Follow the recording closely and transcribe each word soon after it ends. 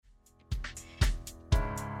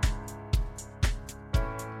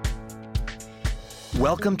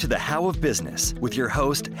Welcome to The How of Business with your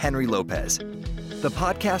host, Henry Lopez, the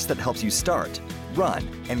podcast that helps you start, run,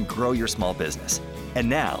 and grow your small business. And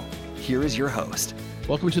now, here is your host.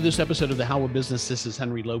 Welcome to this episode of The How of Business. This is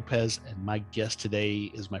Henry Lopez, and my guest today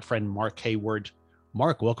is my friend, Mark Hayward.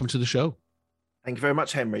 Mark, welcome to the show. Thank you very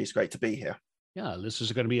much, Henry. It's great to be here. Yeah, this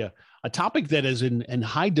is going to be a topic that is in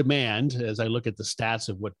high demand as I look at the stats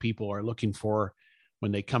of what people are looking for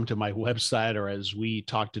when they come to my website or as we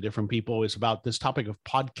talk to different people. Is about this topic of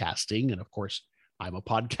podcasting. And of course, I'm a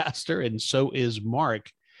podcaster and so is Mark.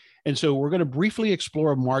 And so we're going to briefly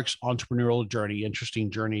explore Mark's entrepreneurial journey, interesting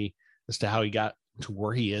journey as to how he got to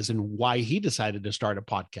where he is and why he decided to start a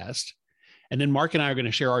podcast. And then Mark and I are going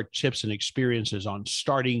to share our tips and experiences on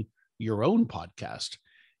starting your own podcast.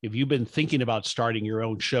 If you've been thinking about starting your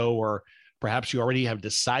own show, or perhaps you already have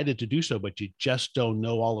decided to do so, but you just don't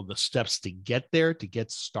know all of the steps to get there, to get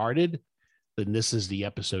started, then this is the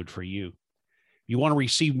episode for you. If you want to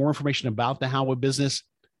receive more information about the How of Business,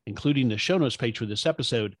 including the show notes page for this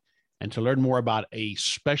episode, and to learn more about a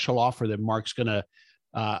special offer that Mark's going to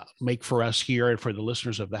make for us here and for the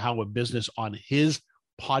listeners of the How of Business on his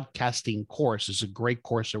podcasting course. It's a great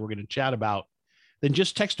course that we're going to chat about. Then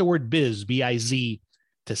just text the word biz, B-I-Z,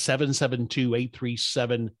 to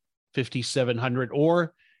 772-837-5700,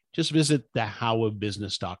 or just visit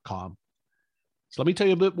thehowofbusiness.com. So let me tell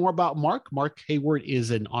you a bit more about Mark. Mark Hayward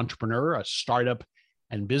is an entrepreneur, a startup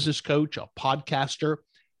and business coach, a podcaster,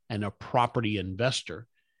 and a property investor.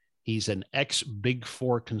 He's an ex-Big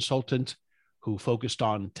Four consultant who focused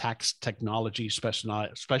on tax technology,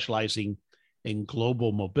 specializing in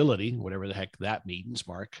global mobility, whatever the heck that means,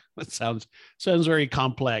 Mark. That sounds very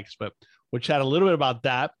complex, but we'll chat a little bit about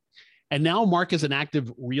that. And now Mark is an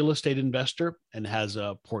active real estate investor and has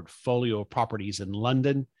a portfolio of properties in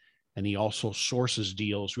London. And he also sources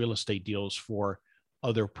deals, real estate deals, for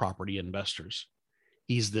other property investors.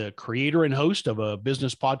 He's the creator and host of a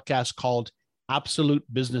business podcast called Absolute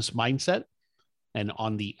Business Mindset. And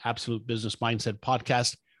on the Absolute Business Mindset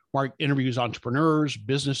podcast, Mark interviews entrepreneurs,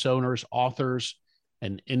 business owners, authors,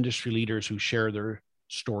 and industry leaders who share their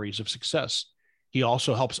stories of success. He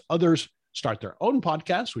also helps others start their own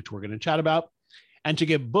podcast, which we're going to chat about. And to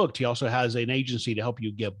get booked, he also has an agency to help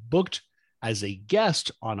you get booked as a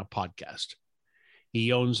guest on a podcast.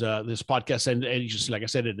 He owns this podcast and just like I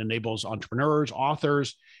said, it enables entrepreneurs,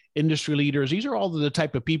 authors, industry leaders. These are all the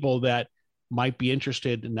type of people that might be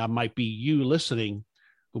interested, and that might be you listening,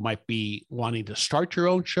 who might be wanting to start your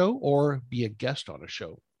own show or be a guest on a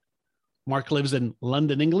show. Mark lives in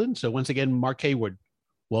London, England. So once again, Mark Hayward,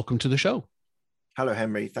 welcome to the show. Hello,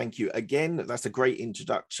 Henry. Thank you again. That's a great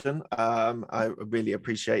introduction. I really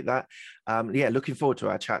appreciate that. Looking forward to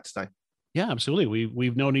our chat today. Yeah, absolutely.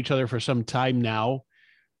 We've known each other for some time now.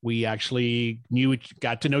 We actually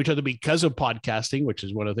got to know each other because of podcasting, which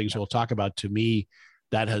is one of the things we'll talk about. To me,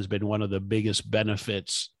 that has been one of the biggest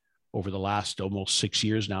benefits over the last almost 6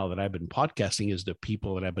 years now that I've been podcasting, is the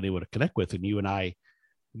people that I've been able to connect with. And you and I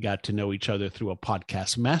got to know each other through a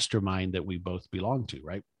podcast mastermind that we both belong to,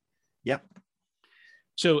 right? Yep.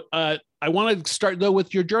 So I want to start, though,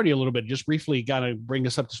 with your journey a little bit. Just briefly, got to bring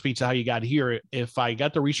us up to speed to how you got here. If I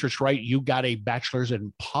got the research right, you got a bachelor's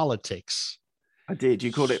in politics. I did.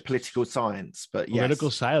 You called it political science, but yes.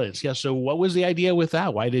 Political science. Yeah. So what was the idea with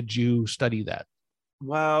that? Why did you study that?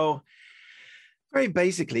 Well, very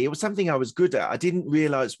basically, it was something I was good at. I didn't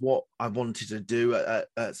realize what I wanted to do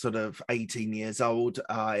at sort of 18 years old.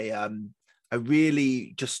 I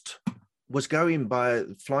really just was flying by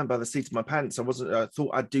the seat of my pants. I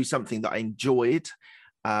thought I'd do something that I enjoyed.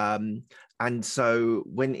 And so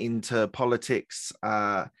went into politics,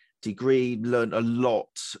 degree, learned a lot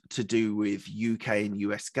to do with UK and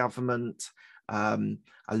US government.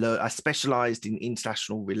 I specialized in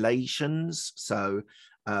international relations. So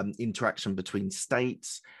interaction between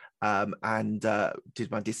states, and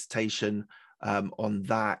did my dissertation on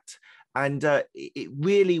that. And it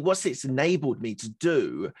really, what it's enabled me to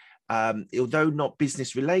do, although not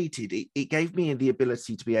business related, it gave me the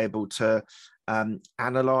ability to be able to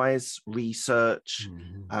analyze, research,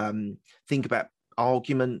 think about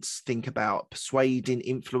arguments, think about persuading,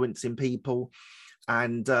 influencing people.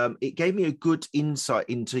 And it gave me a good insight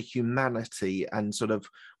into humanity, and sort of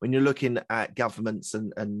when you're looking at governments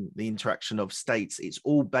and the interaction of states, it's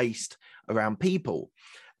all based around people.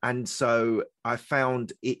 And so I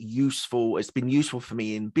found it useful. It's been useful for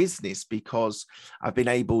me in business because I've been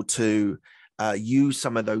able to use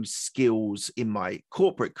some of those skills in my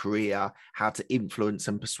corporate career, how to influence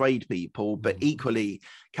and persuade people. But equally,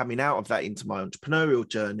 coming out of that into my entrepreneurial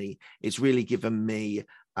journey, it's really given me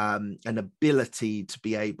an ability to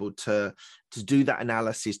be able to do that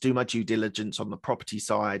analysis, do my due diligence on the property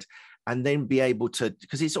side, and then be able to,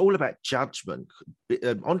 because it's all about judgment.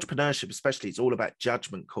 Entrepreneurship especially, it's all about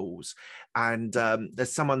judgment calls. And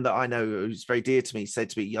there's someone that I know who's very dear to me said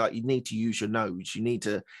to me, you need to use your nose. You need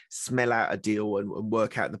to smell out a deal and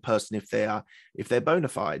work out the person if they're bona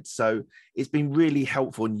fide. So it's been really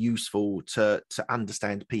helpful and useful to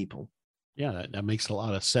understand people. Yeah, that makes a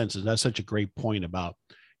lot of sense. And that's such a great point about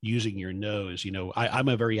using your nose. I'm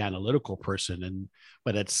a very analytical person,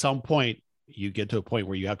 but at some point you get to a point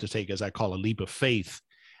where you have to take, as I call, a leap of faith.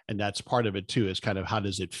 And that's part of it too, is kind of, how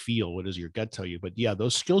does it feel? What does your gut tell you? But yeah,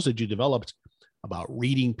 those skills that you developed about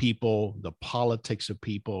reading people, the politics of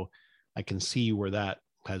people, I can see where that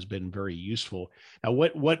has been very useful. Now,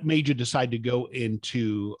 what made you decide to go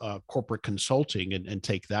into corporate consulting and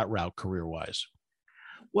take that route career-wise?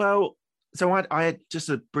 Well, so I just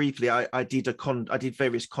briefly, I did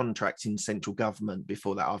various contracts in central government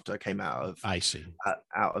before that, after I came out of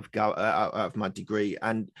out of my degree,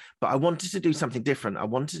 but I wanted to do something different. I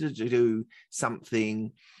wanted to do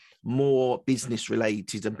something more business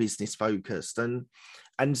related and business focused,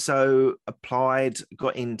 and so applied,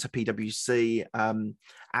 got into PwC.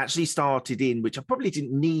 Actually started in, which I probably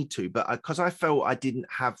didn't need to, but because I felt I didn't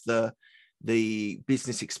have the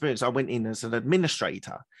business experience, I went in as an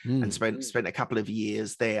administrator and spent a couple of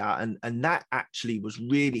years there, and that actually was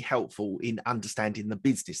really helpful in understanding the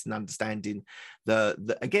business and understanding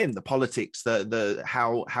the politics, the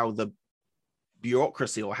how the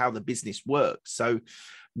bureaucracy or how the business works. So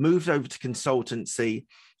moved over to consultancy.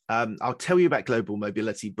 I'll tell you about global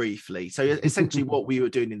mobility briefly. So essentially what we were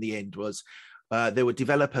doing in the end was, there were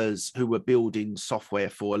developers who were building software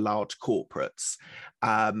for large corporates,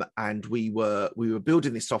 and we were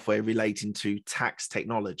building this software relating to tax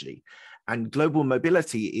technology. And global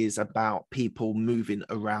mobility is about people moving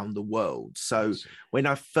around the world. So when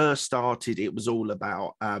I first started, it was all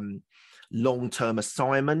about long-term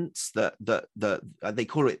assignments that they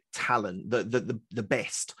call it talent, the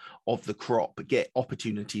best of the crop get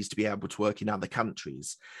opportunities to be able to work in other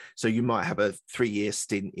countries. So you might have a 3-year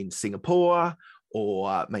stint in Singapore,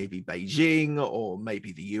 or maybe Beijing, or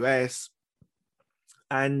maybe the US,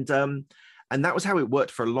 and that was how it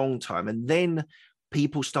worked for a long time. And then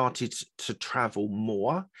people started to travel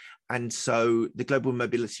more, and so the global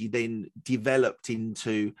mobility then developed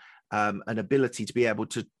into an ability to be able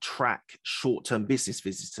to track short-term business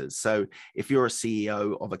visitors. So if you're a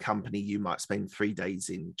CEO of a company, you might spend 3 days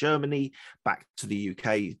in Germany, back to the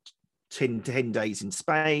UK, 10 days in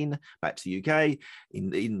Spain, back to the UK,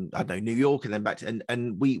 in I don't know, New York, and then back to,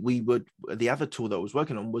 and we would, the other tool that I was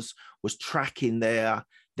working on was tracking their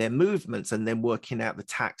movements and then working out the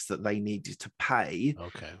tax that they needed to pay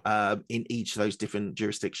in each of those different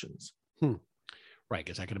jurisdictions. Right,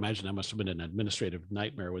 because I can imagine that must have been an administrative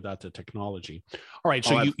nightmare without the technology. All right,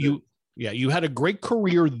 so you had a great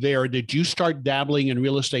career there. Did you start dabbling in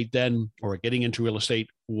real estate then, or getting into real estate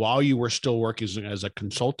while you were still working as a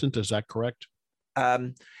consultant? Is that correct?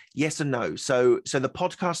 Yes and no. So the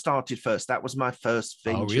podcast started first. That was my first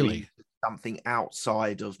venture. Oh, really? Something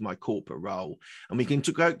outside of my corporate role, and we can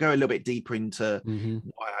go a little bit deeper into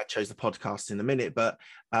why I chose the podcast in a minute. But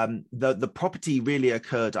the property really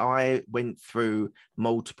occurred. I went through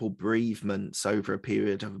multiple bereavements over a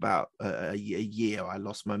period of about a year. I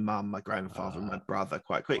lost my mum, my grandfather, and my brother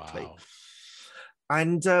quite quickly. Wow.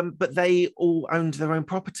 And but they all owned their own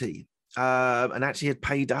property and actually had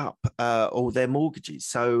paid up all their mortgages.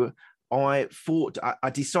 So I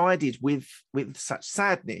decided with such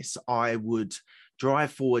sadness, I would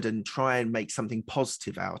drive forward and try and make something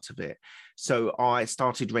positive out of it. So I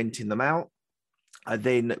started renting them out.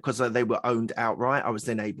 Then, because they were owned outright, I was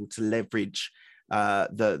then able to leverage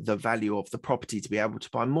the value of the property to be able to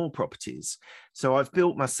buy more properties. So I've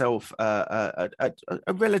built myself a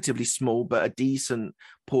relatively small but a decent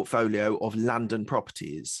portfolio of London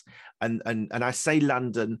properties. And I say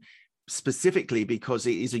London specifically because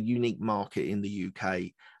it is a unique market in the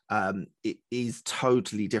UK. It is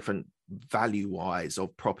totally different value-wise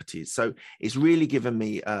of properties, so it's really given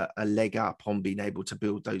me a leg up on being able to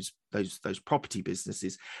build those property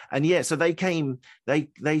businesses. And yeah, so they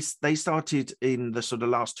started in the sort of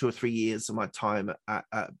last 2 or 3 years of my time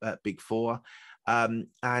at Big Four,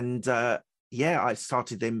 yeah, I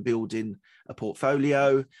started then building a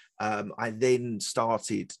portfolio. I then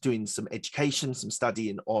started doing some education, some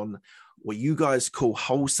studying on what you guys call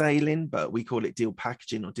wholesaling, but we call it deal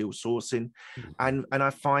packaging or deal sourcing. And I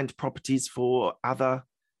find properties for other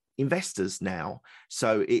investors now.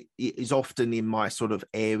 So it is often in my sort of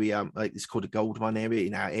area, like it's called a gold mine area,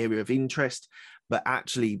 in our area of interest. but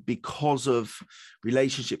actually because of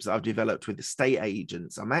relationships that I've developed with estate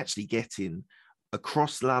agents, I'm actually getting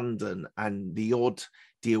across London and the odd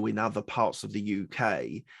deal in other parts of the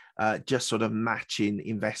UK, just sort of matching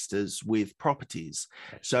investors with properties.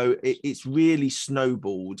 So it's really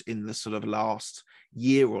snowballed in the sort of last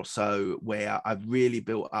year or so, where I've really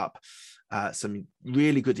built up some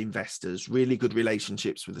really good investors, really good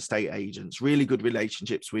relationships with estate agents, really good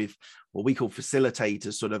relationships with what we call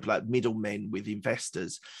facilitators, sort of like middlemen with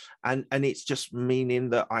investors. And it's just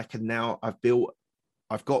meaning that I can now, I've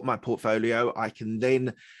got my portfolio. I can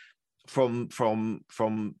then, from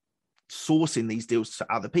sourcing these deals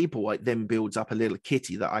to other people, it then builds up a little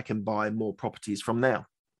kitty that I can buy more properties from now.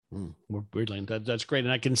 Brilliant. That's great.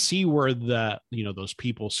 And I can see where those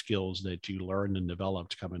people skills that you learned and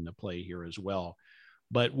developed come into play here as well.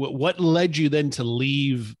 But what led you then to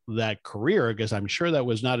leave that career? Because I'm sure that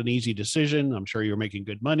was not an easy decision. I'm sure you were making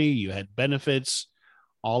good money. You had benefits,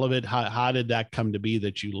 all of it. How did that come to be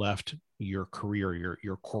that you left your career,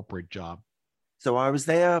 your corporate job? So I was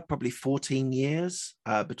there probably 14 years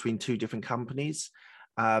between two different companies.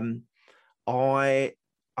 I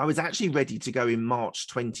was actually ready to go in March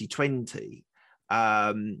 2020,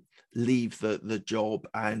 leave the job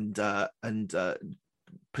and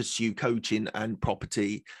pursue coaching and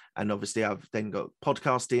property. And obviously I've then got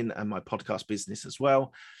podcasting and my podcast business as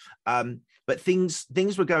well. But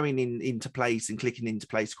things were going into place and clicking into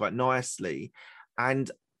place quite nicely. And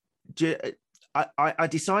I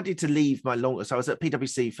decided to leave so I was at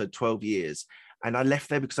PwC for 12 years, and I left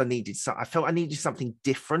there because I felt I needed something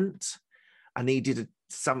different. I needed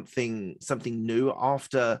something new.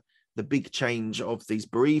 After the big change of these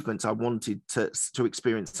bereavements, I wanted to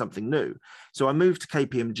experience something new. So I moved to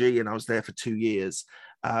KPMG and I was there for 2 years.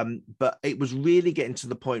 But it was really getting to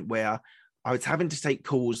the point where I was having to take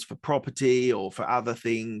calls for property or for other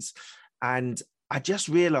things. And I just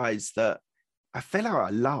realized that I fell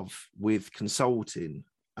out of love with consulting.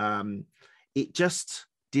 It just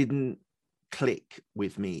didn't click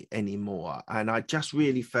with me anymore. And I just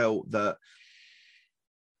really felt that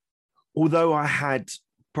although I had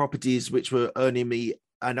properties which were earning me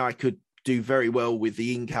and I could do very well with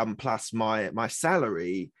the income plus my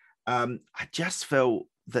salary, I just felt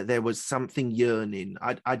that there was something yearning.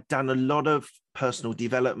 I'd done a lot of personal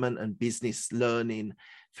development and business learning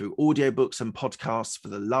through audiobooks and podcasts for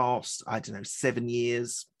the last, 7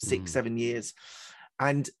 years, 7 years.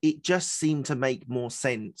 And it just seemed to make more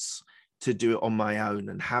sense to do it on my own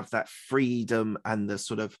and have that freedom and the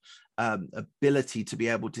sort of ability to be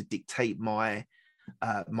able to dictate my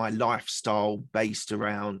lifestyle based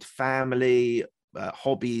around family,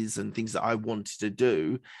 hobbies and things that I wanted to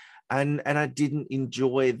do. And I didn't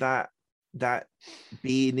enjoy that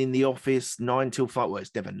being in the office 9 till 5. Well,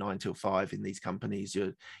 it's never 9 till 5 in these companies.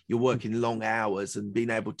 You're working long hours, and being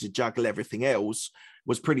able to juggle everything else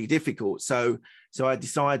was pretty difficult. So I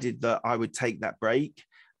decided that I would take that break.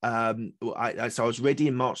 So I was ready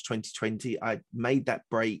in March 2020. I made that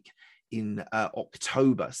break in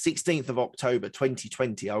October, 16th of October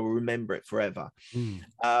 2020. I will remember it forever.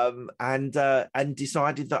 And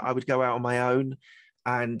decided that I would go out on my own.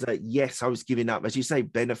 And yes, I was giving up, as you say,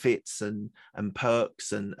 benefits and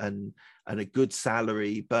perks and a good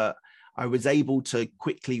salary, but I was able to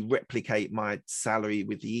quickly replicate my salary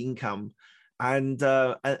with the income, and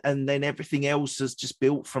then everything else has just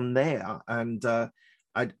built from there. And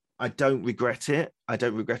I don't regret it. I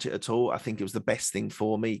don't regret it at all. I think it was the best thing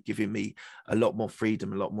for me, giving me a lot more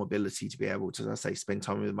freedom, a lot more ability to be able to, as I say, spend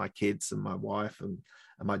time with my kids and my wife and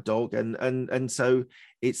my dog. And so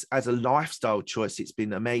it's, as a lifestyle choice, it's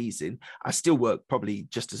been amazing. I still work probably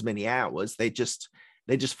just as many hours. They're just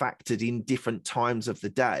factored in different times of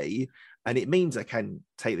the day. And it means I can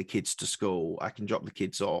take the kids to school. I can drop the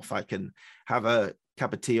kids off. I can have a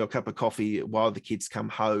cup of tea or cup of coffee while the kids come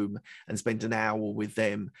home and spend an hour with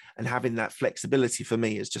them. And having that flexibility for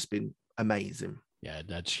me has just been amazing. Yeah,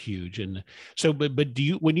 that's huge. And so, but do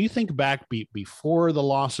you, when you think back before the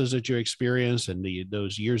losses that you experienced and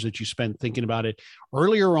those years that you spent thinking about it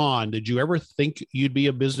earlier on, did you ever think you'd be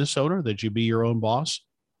a business owner, that you'd be your own boss?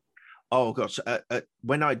 Oh gosh,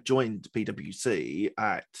 when I joined PwC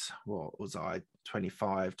at, what was I,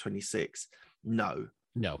 25, 26? No.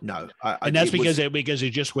 And that's because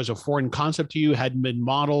it just was a foreign concept to you, hadn't been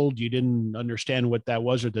modeled. You didn't understand what that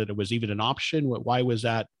was, or that it was even an option. Why was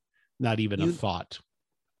that not even a thought?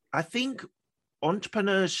 I think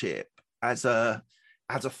entrepreneurship as a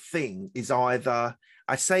thing is either,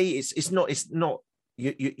 I say it's not,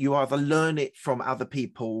 you either learn it from other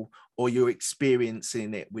people or you're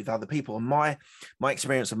experiencing it with other people. And my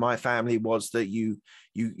experience of my family was that you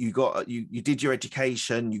did your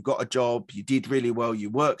education, you got a job, you did really well, you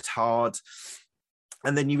worked hard,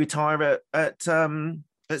 and then you retire at 65.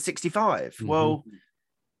 Mm-hmm. Well,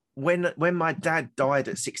 when my dad died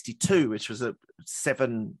at 62, which was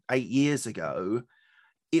 7-8 years ago,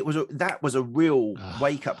 that was a real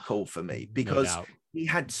wake-up call for me, because he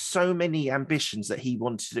had so many ambitions that he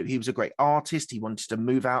wanted to do. He was a great artist. He wanted to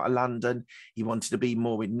move out of London. He wanted to be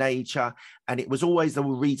more in nature. And it was always, there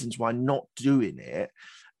were reasons why not doing it.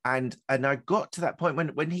 And I got to that point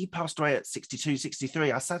when he passed away at 62,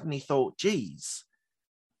 63, I suddenly thought, geez,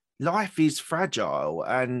 life is fragile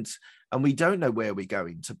and we don't know where we're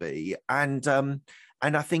going to be. And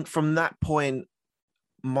I think from that point,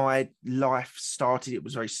 my life started. It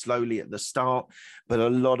was very slowly at the start, but a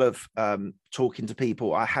lot of talking to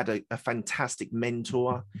people. I had a fantastic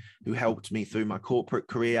mentor who helped me through my corporate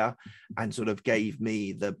career and sort of gave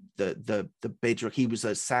me the bedrock. He was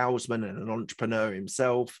a salesman and an entrepreneur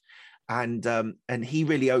himself, and he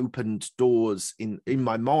really opened doors in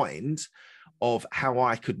my mind of how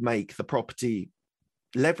I could make the property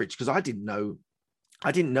leverage, because I didn't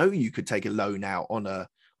know you could take a loan out on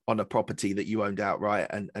a property that you owned outright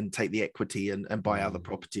and take the equity and buy other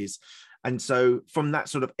properties. And so from that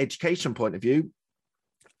sort of education point of view,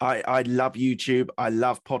 I love YouTube. I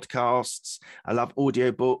love podcasts. I love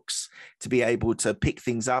audiobooks to be able to pick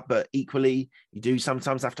things up, but equally you do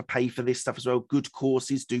sometimes have to pay for this stuff as well. Good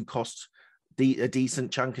courses do cost a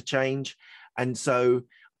decent chunk of change. And so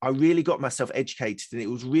I really got myself educated, and it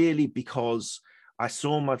was really because I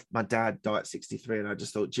saw my dad die at 63, and I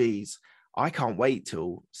just thought, geez, I can't wait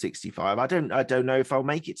till 65. I don't know if I'll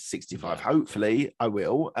make it to 65. Yeah. Hopefully I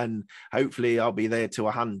will. And hopefully I'll be there to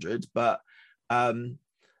 100. But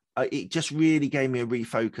it just really gave me a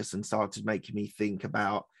refocus and started making me think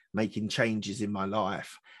about making changes in my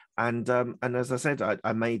life. And as I said,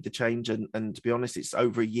 I made the change. And to be honest, it's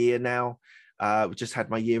over a year now. We just had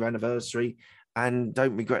my year anniversary and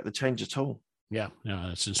don't regret the change at all. Yeah, no,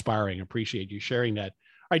 that's inspiring. Appreciate you sharing that.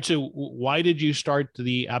 All right. So why did you start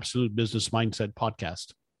the Absolute Business Mindset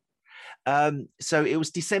podcast? So it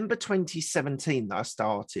was December 2017 that I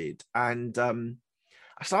started, and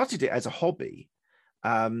I started it as a hobby.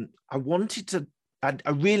 I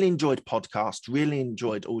really enjoyed podcasts, really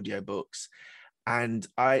enjoyed audiobooks, and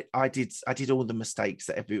I did all the mistakes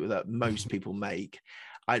that most people make.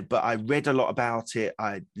 But I read a lot about it.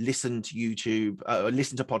 I listened to YouTube,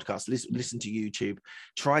 listened to podcasts, listened to YouTube,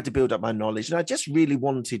 tried to build up my knowledge. And I just really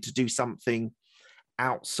wanted to do something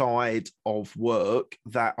outside of work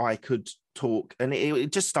that I could talk. And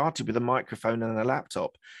it just started with a microphone and a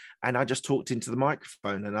laptop. And I just talked into the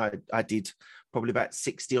microphone, and I did probably about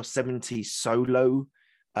 60 or 70 solo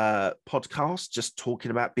podcasts, just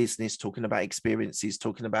talking about business, talking about experiences,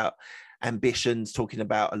 talking about ambitions, talking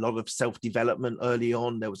about a lot of self-development. Early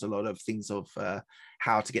on, there was a lot of things of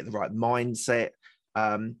how to get the right mindset,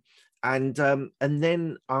 and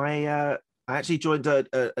then I actually joined a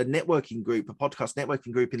networking group, a podcast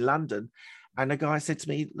networking group in London, and a guy said to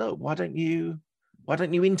me, "Look, why don't you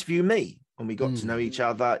interview me?" And we got to know each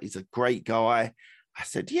other. He's a great guy. I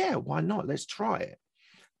said, "Yeah, why not? Let's try it."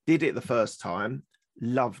 Did it the first time,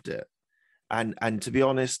 loved it, and to be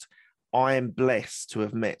honest, I am blessed to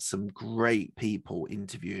have met some great people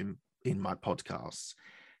interviewing in my podcasts.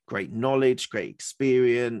 Great knowledge, great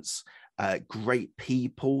experience, great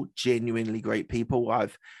people, genuinely great people.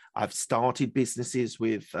 I've started businesses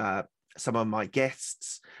with some of my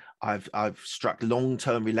guests. I've struck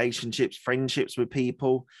long-term relationships, friendships with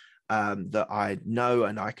people that I know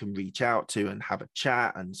and I can reach out to and have a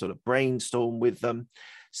chat and sort of brainstorm with them.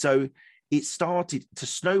 So it started to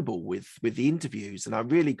snowball with the interviews, and I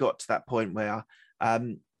really got to that point where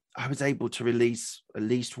I was able to release at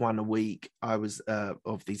least one a week. I was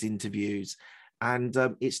of these interviews, and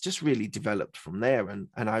it's just really developed from there. And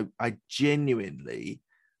I genuinely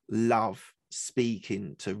love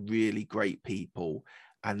speaking to really great people,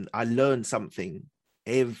 and I learn something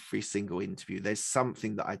every single interview. There's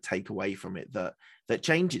something that I take away from it that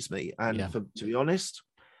changes me, and to be honest,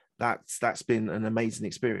 that's been an amazing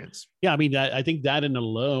experience. Yeah, I mean, I think that in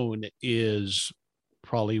alone is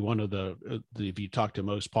probably one of the if you talk to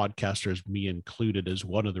most podcasters, me included, is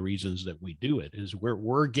one of the reasons that we do it, is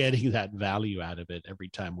we're getting that value out of it every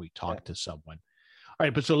time we talk to someone. All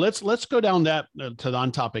right, but so let's go down that to the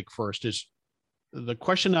on topic first. Is the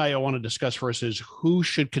question I want to discuss first is who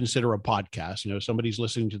should consider a podcast? You know, somebody's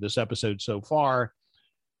listening to this episode so far,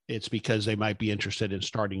 it's because they might be interested in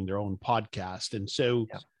starting their own podcast, and so.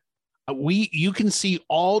 You can see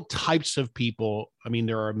all types of people. I mean,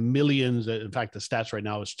 there are millions. In fact, the stats right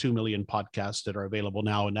now is 2 million podcasts that are available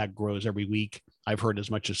now, and that grows every week. I've heard as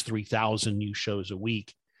much as 3,000 new shows a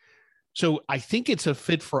week. So I think it's a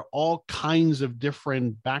fit for all kinds of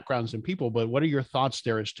different backgrounds and people. But what are your thoughts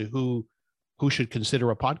there as to who should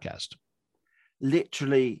consider a podcast?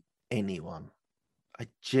 Literally anyone. I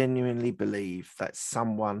genuinely believe that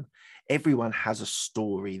everyone has a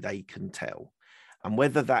story they can tell. And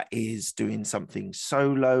whether that is doing something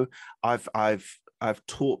solo, I've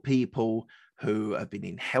taught people who have been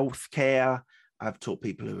in healthcare. I've taught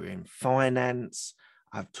people who are in finance.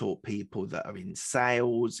 I've taught people that are in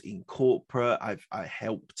sales, in corporate. I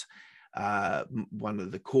helped one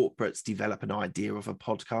of the corporates develop an idea of a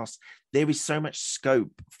podcast. There is so much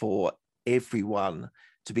scope for everyone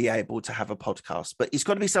to be able to have a podcast, but it's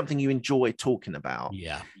got to be something you enjoy talking about.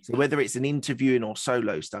 Yeah. So whether it's an interviewing or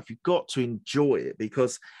solo stuff, you've got to enjoy it,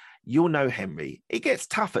 because you'll know, Henry, it gets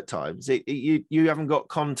tough at times. You haven't got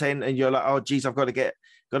content and you're like, oh geez, I've got to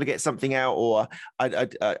get something out, or I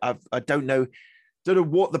don't know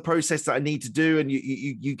what the process that I need to do, and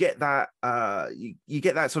you get that you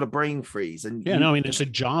get that sort of brain freeze. And I mean, it's a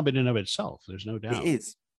job in and of itself. There's no doubt. It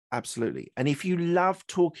is, absolutely. And if you love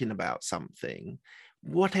talking about something,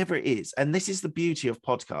 whatever it is, and this is the beauty of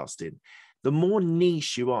podcasting, the more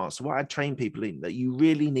niche you are. So what I train people in, that you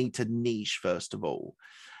really need to niche first of all.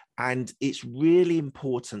 And it's really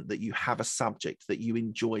important that you have a subject that you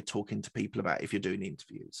enjoy talking to people about if you're doing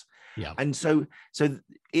interviews. Yeah. And so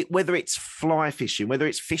whether it's fly fishing, whether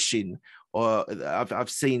it's fishing, or I've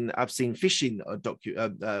seen fishing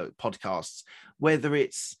podcasts, whether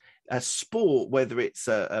it's a sport, whether it's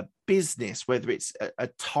a business, whether it's a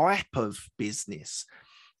type of business,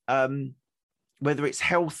 whether it's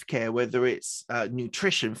healthcare, whether it's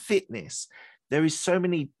nutrition, fitness. There is so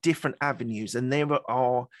many different avenues, and there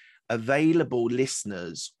are available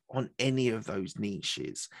listeners on any of those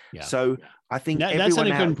niches. Yeah. So I think that's a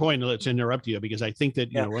good point. Let's interrupt you, because I think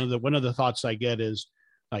that one of the thoughts I get is,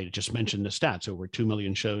 I just mentioned the stats, over 2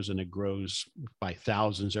 million shows, and it grows by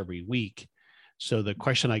thousands every week. So the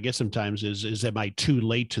question I get sometimes is am I too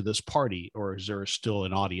late to this party, or is there still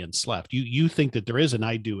an audience left? You think that there is, and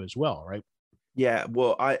I do as well, right? Yeah,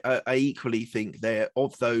 well, I equally think there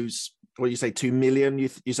of those, what you say, 2 million,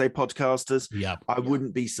 you say podcasters. Yeah. I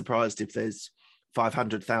wouldn't be surprised if there's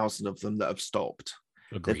 500,000 of them that have stopped.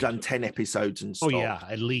 Agreed. They've done 10 episodes and stopped. Oh yeah,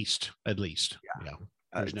 at least. Yeah.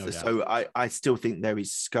 There's no doubt. So I still think there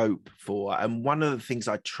is scope for, and one of the things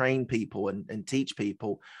I train people and teach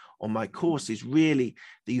people on my course is really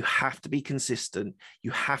that you have to be consistent.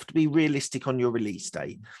 You have to be realistic on your release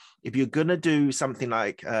date. If you're going to do something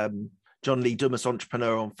like John Lee Dumas,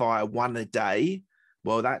 Entrepreneur on Fire, one a day,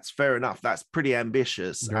 well, that's fair enough. That's pretty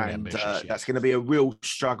ambitious. Very ambitious, yes. That's going to be a real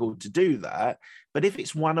struggle to do that. But if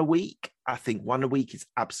it's one a week, I think one a week is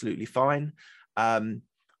absolutely fine. I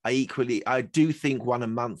do think one a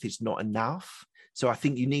month is not enough. So I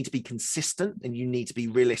think you need to be consistent, and you need to be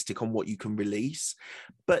realistic on what you can release.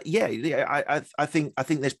 But yeah, I think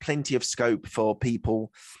there's plenty of scope for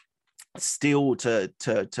people still to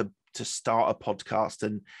start a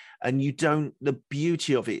podcast, and you don't. The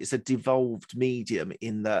beauty of it is a devolved medium,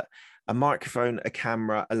 in that a microphone, a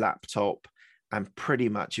camera, a laptop, and pretty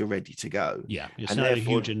much you're ready to go. Yeah, it's not a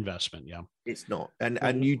huge investment. Yeah, it's not,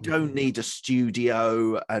 and you don't need a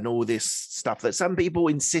studio and all this stuff that some people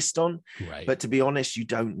insist on. Right. But to be honest, you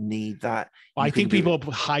don't need that. Well, I think people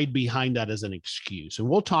hide behind that as an excuse, and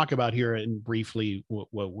we'll talk about here and briefly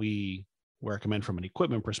what we recommend from an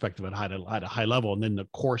equipment perspective at a high level, and then the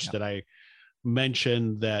course that I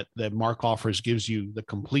mentioned that Mark offers gives you the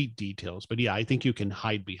complete details. But yeah, I think you can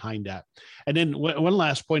hide behind that. And then one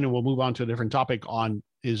last point, and we'll move on to a different topic on,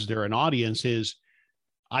 is there an audience? Is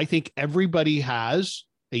I think everybody has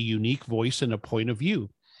a unique voice and a point of view.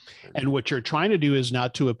 And what you're trying to do is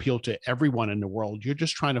not to appeal to everyone in the world. You're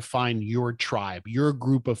just trying to find your tribe, your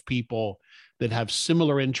group of people that have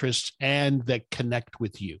similar interests and that connect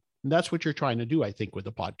with you. And that's what you're trying to do, I think, with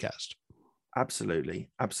the podcast. Absolutely.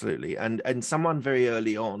 And someone very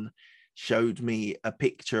early on showed me a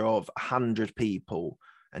picture of 100 people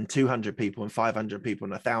and 200 people and 500 people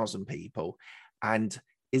and 1,000 people. And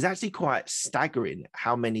it's actually quite staggering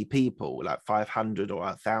how many people, like 500 or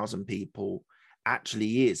 1,000 people,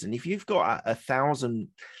 actually is. And if you've got 1,000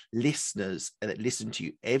 listeners that listen to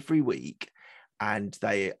you every week, and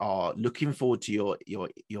they are looking forward to your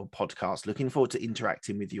podcast, looking forward to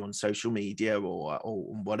interacting with you on social media or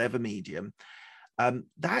whatever medium,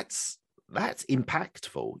 that's that's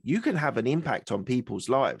impactful. You can have an impact on people's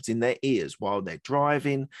lives in their ears while they're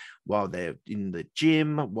driving, while they're in the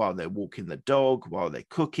gym, while they're walking the dog, while they're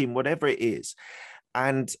cooking, whatever it is.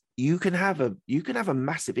 And you can have a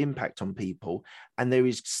massive impact on people. And there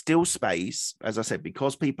is still space, as I said,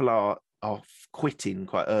 because people are quitting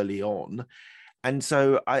quite early on. And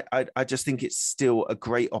so I just think it's still a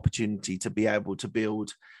great opportunity to be able to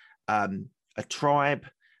build a tribe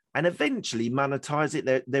and eventually monetize it.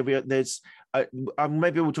 There's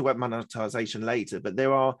maybe we'll talk about monetization later, but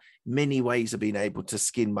there are many ways of being able to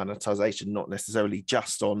skin monetization, not necessarily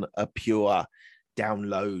just on a pure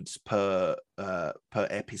downloads per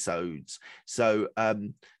episodes. So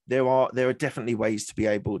there are definitely ways to be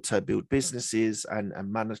able to build businesses and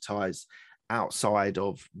monetize outside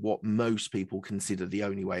of what most people consider the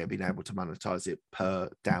only way of being able to monetize it per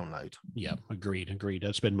download. Yeah, agreed.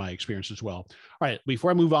 That's been my experience as well. All right,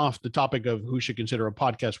 before I move off the topic of who should consider a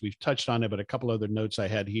podcast, we've touched on it, but a couple other notes I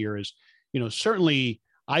had here is, certainly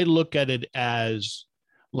I look at it as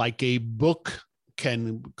like a book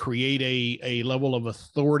can create a level of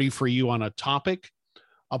authority for you on a topic.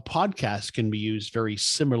 A podcast can be used very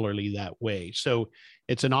similarly that way. So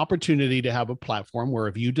it's an opportunity to have a platform where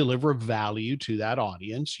if you deliver value to that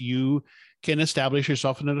audience, you can establish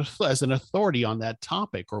yourself as an authority on that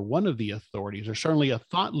topic, or one of the authorities, or certainly a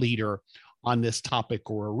thought leader on this topic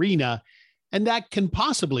or arena. And that can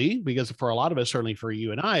possibly, because for a lot of us, certainly for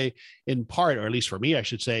you and I, in part, or at least for me, I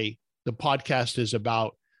should say, the podcast is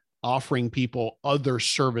about offering people other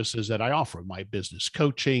services that I offer, my business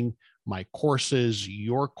coaching, my courses,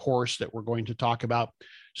 your course that we're going to talk about.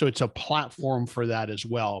 So it's a platform for that as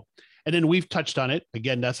well. And then we've touched on it.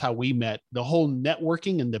 Again, that's how we met. The whole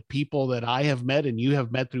networking and the people that I have met and you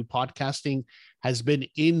have met through podcasting has been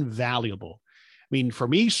invaluable. I mean, for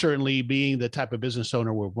me, certainly being the type of business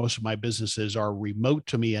owner where most of my businesses are remote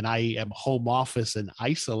to me and I am home office and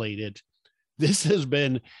isolated, this has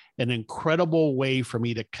been an incredible way for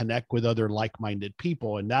me to connect with other like-minded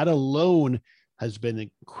people. And that alone has been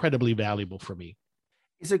incredibly valuable for me.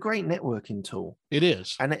 It's a great networking tool. It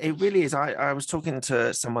is. And it really is. I was talking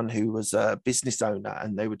to someone who was a business owner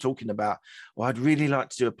and they were talking about, well, I'd really like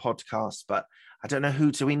to do a podcast, but I don't know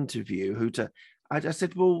who to interview, I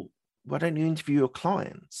said, well, why don't you interview your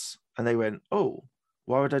clients? And they went, oh,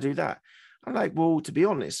 why would I do that? I'm like, well, to be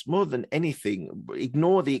honest, more than anything,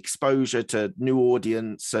 ignore the exposure to new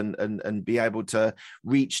audience and be able to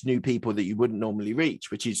reach new people that you wouldn't normally reach,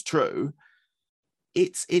 which is true.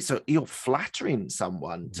 You're flattering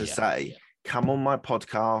someone to say, come on my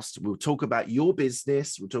podcast. We'll talk about your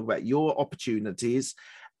business. We'll talk about your opportunities.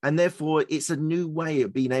 And therefore, it's a new way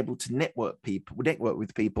of being able to network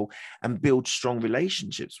with people and build strong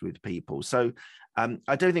relationships with people. So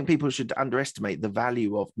I don't think people should underestimate the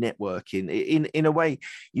value of networking. In a way,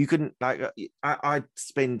 you can, like, I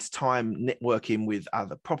spend time networking with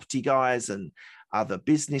other property guys and other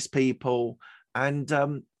business people, and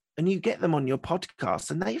you get them on your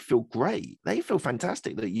podcast and they feel great. They feel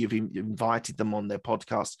fantastic that you've invited them on their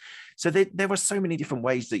podcast. So there are so many different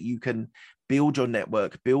ways that you can build your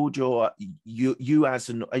network, build you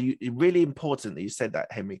as really important that you said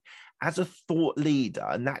that, Henry, as a thought leader.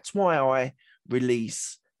 And that's why I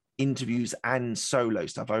release interviews and solo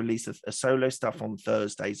stuff. I release a solo stuff on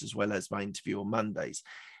Thursdays as well as my interview on Mondays,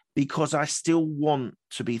 because I still want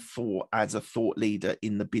to be thought as a thought leader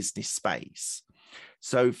in the business space.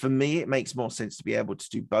 So for me, it makes more sense to be able to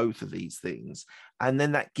do both of these things. And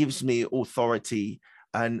then that gives me authority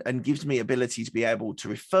and gives me ability to be able to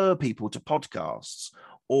refer people to podcasts,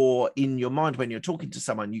 or in your mind, when you're talking to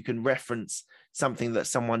someone, you can reference something that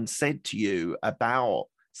someone said to you about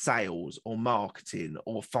sales or marketing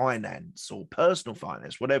or finance or personal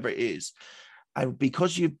finance, whatever it is. And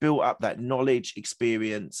because you've built up that knowledge,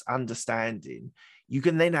 experience, understanding, you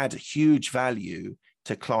can then add huge value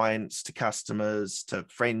to clients, to customers, to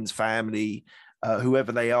friends, family,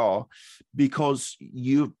 whoever they are, because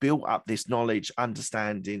you've built up this knowledge,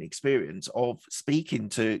 understanding, experience of speaking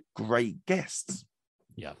to great guests.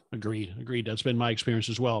 Yeah, agreed. That's been my experience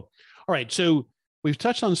as well. All right, so we've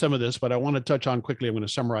touched on some of this, but I want to touch on quickly. I'm going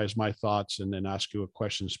to summarize my thoughts and then ask you a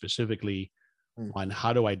question specifically on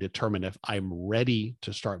how do I determine if I'm ready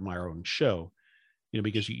to start my own show.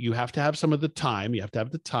 Because you have to have some of the time, you have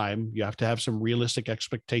to have some realistic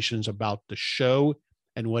expectations about the show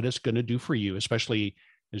and what it's going to do for you, especially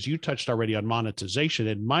as you touched already on monetization.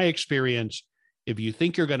 In my experience, if you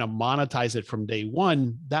think you're going to monetize it from day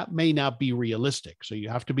one, that may not be realistic. So you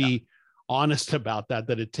have to be honest about that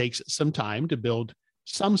it takes some time to build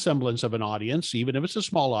some semblance of an audience, even if it's a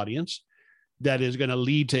small audience, that is going to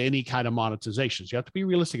lead to any kind of monetization. So you have to be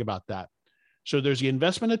realistic about that. So there's the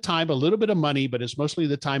investment of time, a little bit of money, but it's mostly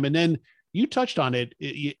the time. And then you touched on it.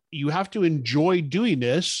 You have to enjoy doing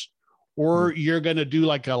this, or you're going to do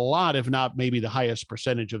like a lot, if not maybe the highest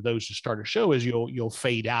percentage of those who start a show is you'll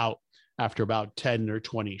fade out after about 10 or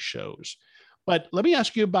 20 shows. But let me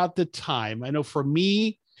ask you about the time. I know for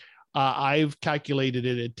me, I've calculated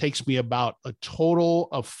it. It takes me about a total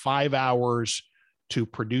of 5 hours to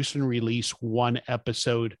produce and release one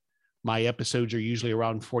episode. My episodes are usually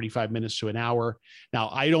around 45 minutes to an hour. Now,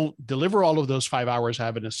 I don't deliver all of those 5 hours. I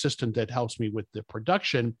have an assistant that helps me with the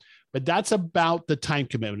production, but that's about the time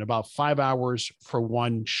commitment, about 5 hours for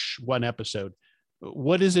one episode.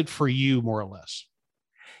 What is it for you, more or less?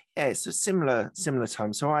 Yeah, it's a similar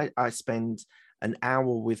time. So I spend an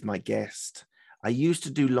hour with my guest. I used to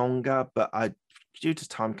do longer, but due to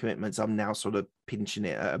time commitments, I'm now sort of pinching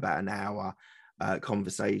it at about an hour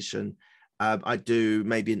conversation. I do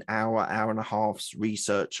maybe an hour and a half's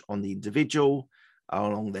research on the individual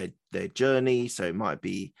along their journey. So it might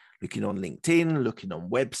be looking on LinkedIn, looking on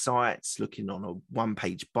websites, looking on a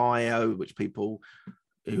one-page bio, which people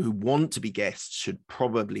who want to be guests should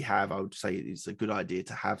probably have. I would say it's a good idea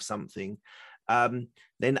to have something.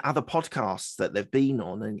 Then other podcasts that they've been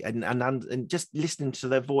on and just listening to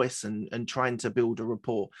their voice and trying to build a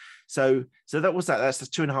rapport. So that's the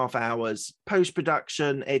 2.5 hours.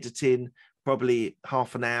 Post-production, editing, probably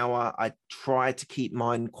half an hour. I try to keep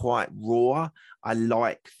mine quite raw. I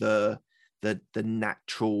like the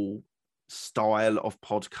natural style of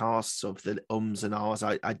podcasts, of the ums and ahs.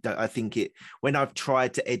 I think when I've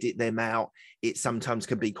tried to edit them out, it sometimes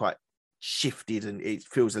can be quite shifted and it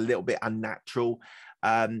feels a little bit unnatural.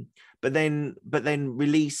 But then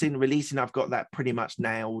releasing, I've got that pretty much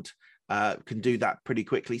nailed. Can do that pretty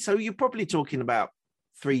quickly. So you're probably talking about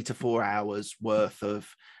 3 to 4 hours worth of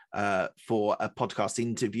for a podcast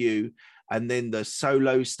interview. And then the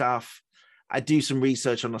solo stuff, I do some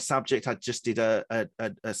research on a subject. I just did a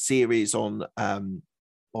series on I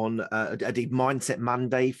did Mindset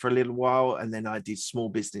Monday for a little while, and then I did Small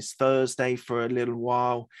Business Thursday for a little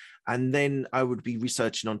while, and then I would be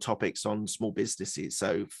researching on topics on small businesses,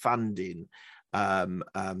 so funding,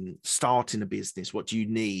 starting a business. What do you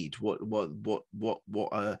need?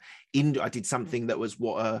 I did something that was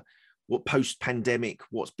what post-pandemic,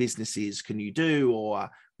 what businesses can you do, or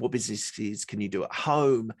what businesses can you do at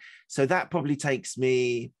home? So that probably takes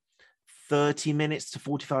me 30 minutes to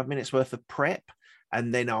 45 minutes worth of prep.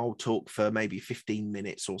 And then I'll talk for maybe 15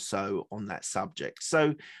 minutes or so on that subject.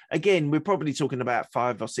 So again, we're probably talking about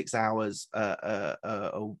 5 or 6 hours a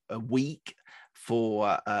week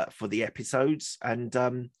for the episodes. And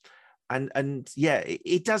yeah,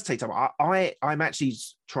 it does take time. I'm actually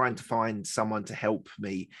trying to find someone to help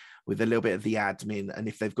me with a little bit of the admin, and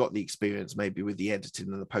if they've got the experience, maybe with the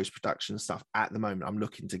editing and the post-production stuff. At the moment, I'm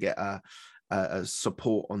looking to get a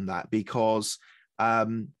support on that, because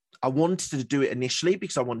I wanted to do it initially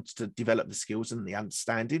because I wanted to develop the skills and the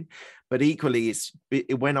understanding, but equally,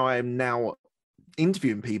 when I am now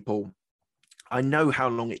interviewing people, I know how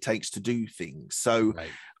long it takes to do things, so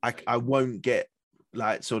right. I won't get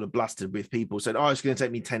like sort of blustered with people saying, "Oh, it's going to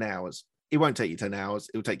take me 10 hours." It won't take you 10 hours.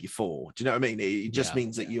 It'll take you 4. Do you know what I mean? It just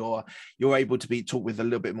means that you're able to talk with a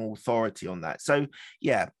little bit more authority on that. So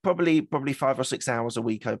yeah, probably 5 or 6 hours a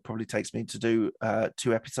week. It probably takes me to do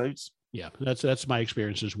 2 episodes. Yeah, that's my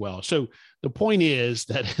experience as well. So the point is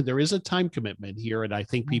that there is a time commitment here, and I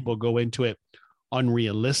think people go into it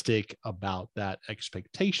unrealistic about that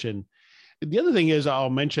expectation. The other thing is, I'll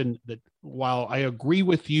mention that while I agree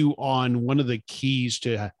with you on one of the keys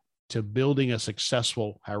to building a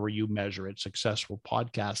successful, however you measure it, successful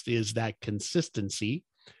podcast, is that consistency.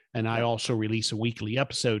 And I also release a weekly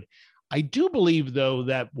episode. I do believe, though,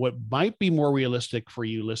 that what might be more realistic for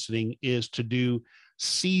you listening is to do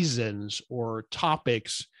seasons or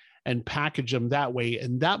topics and package them that way.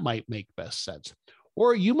 And that might make best sense.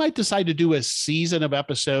 Or you might decide to do a season of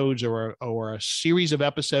episodes or a series of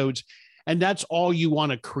episodes, and that's all you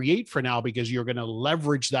want to create for now, because you're going to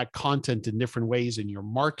leverage that content in different ways in your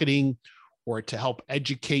marketing or to help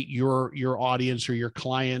educate your audience or your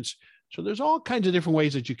clients. So there's all kinds of different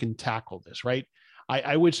ways that you can tackle this, right?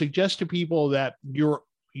 I would suggest to people that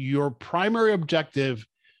your primary objective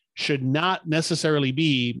should not necessarily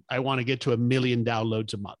be, I want to get to 1 million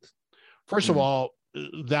downloads a month. First of all,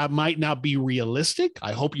 that might not be realistic.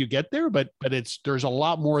 I hope you get there, but there's a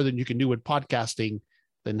lot more than you can do with podcasting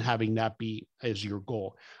than having that be as your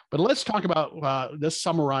goal. But let's talk about, let's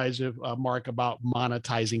summarize, Mark, about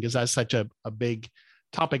monetizing, because that's such a big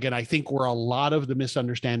topic. And I think where a lot of the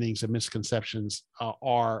misunderstandings and misconceptions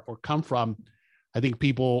are or come from, I think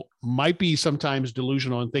people might be sometimes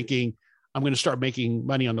delusional in thinking, I'm going to start making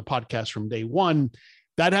money on the podcast from day one.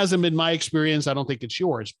 That hasn't been my experience. I don't think it's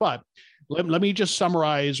yours, but let me just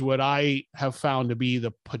summarize what I have found to be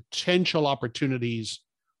the potential opportunities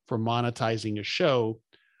for monetizing a show.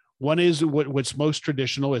 One is what's most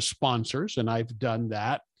traditional is sponsors, and I've done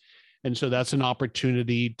that. And so that's an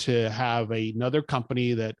opportunity to have another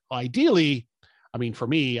company that ideally, I mean, for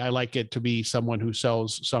me, I like it to be someone who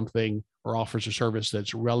sells something or offers a service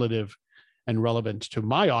that's relative and relevant to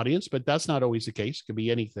my audience, but that's not always the case. It could be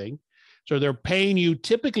anything. So they're paying you.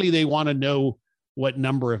 Typically, they want to know what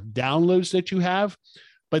number of downloads that you have,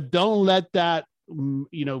 but don't let that,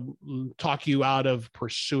 talk you out of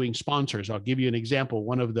pursuing sponsors. I'll give you an example.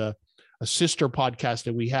 One of a sister podcast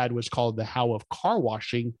that we had was called The How of Car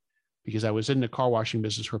Washing, because I was in the car washing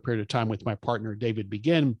business for a period of time with my partner, David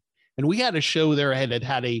Begin. And we had a show there that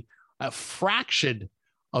had a fraction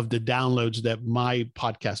of the downloads that my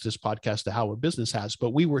podcast, this podcast, The How of Business, has, but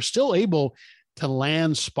we were still able to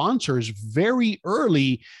land sponsors very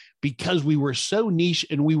early because we were so niche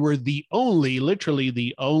and we were literally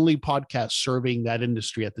the only podcast serving that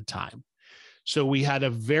industry at the time. So we had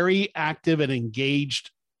a very active and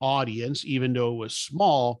engaged audience, even though it was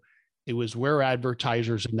small. It was where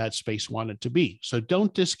advertisers in that space wanted to be. So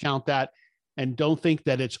don't discount that, and don't think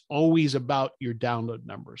that it's always about your download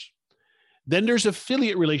numbers. Then there's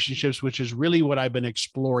affiliate relationships, which is really what I've been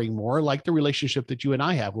exploring more, like the relationship that you and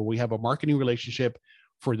I have, where we have a marketing relationship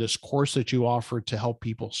for this course that you offer to help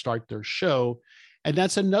people start their show. And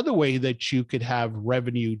that's another way that you could have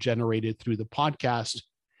revenue generated through the podcast.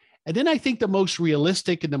 And then I think the most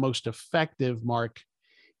realistic and the most effective, Mark,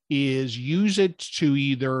 is use it to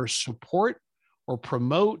either support or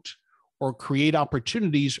promote or create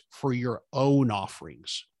opportunities for your own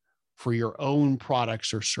offerings, for your own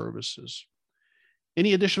products or services.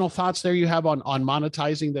 Any additional thoughts there you have on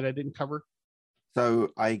monetizing that I didn't cover? So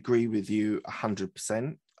I agree with you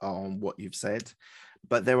 100% on what you've said,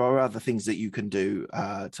 but there are other things that you can do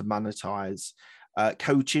to monetize.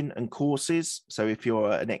 Coaching and courses. So if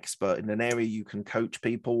you're an expert in an area, you can coach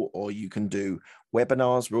people, or you can do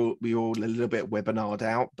webinars. We're all a little bit webinared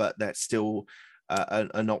out, but that's still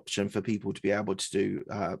an option for people to be able to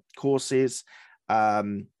do courses.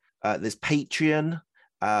 There's Patreon,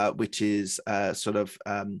 which is sort of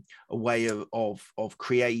a way of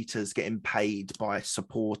creators getting paid by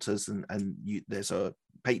supporters, and there's a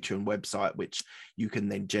Patreon website which you can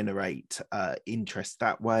then generate interest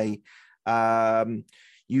that way.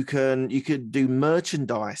 You could do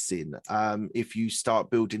merchandising if you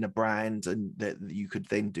start building a brand, and that you could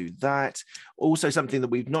then do that. Also, something that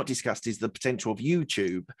we've not discussed is the potential of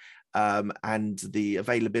YouTube and the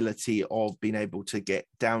availability of being able to get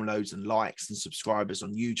downloads and likes and subscribers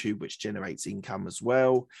on YouTube, which generates income as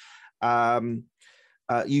well.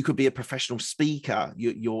 You could be a professional speaker.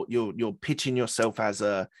 You're pitching yourself as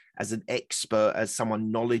an expert, as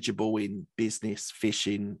someone knowledgeable in business,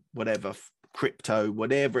 fishing, whatever, crypto,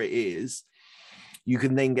 whatever it is. You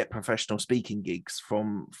can then get professional speaking gigs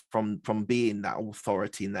from being that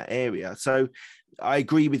authority in that area. So I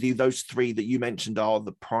agree with you. Those three that you mentioned are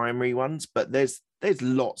the primary ones, but there's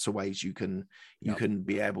lots of ways you can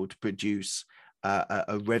be able to produce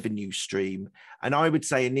a revenue stream. And I would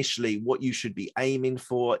say initially what you should be aiming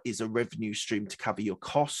for is a revenue stream to cover your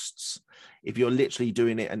costs. If you're literally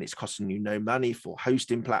doing it and it's costing you no money for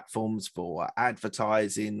hosting platforms, for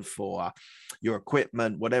advertising, for your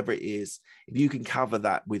equipment, whatever it is, if you can cover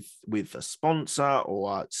that with a sponsor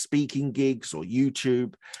or speaking gigs or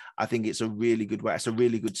YouTube, I think it's a really good way. It's a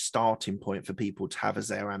really good starting point for people to have as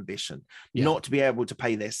their ambition. Not to be able to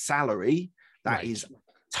pay their salary. That is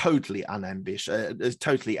totally unambitious,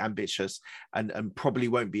 totally ambitious, and probably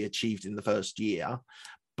won't be achieved in the first year.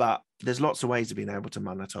 But there's lots of ways of being able to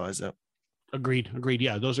monetize it. Agreed.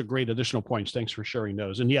 Yeah, those are great additional points. Thanks for sharing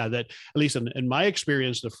those. And yeah, that at least in my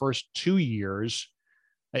experience, the first 2 years,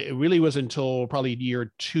 it really was until probably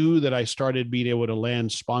year 2 that I started being able to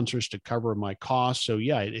land sponsors to cover my costs. So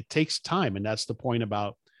yeah, it takes time. And that's the point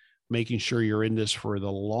about making sure you're in this for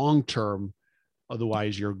the long term.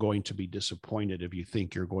 Otherwise, you're going to be disappointed if you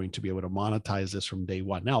think you're going to be able to monetize this from day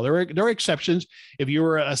one. Now, there are exceptions. If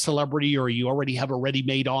you're a celebrity or you already have a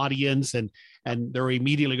ready-made audience and they're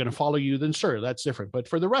immediately going to follow you, then sure, that's different. But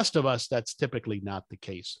for the rest of us, that's typically not the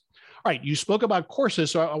case. All right, you spoke about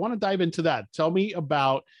courses, so I want to dive into that. Tell me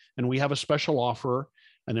about, and we have a special offer,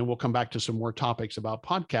 and then we'll come back to some more topics about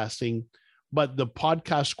podcasting. But the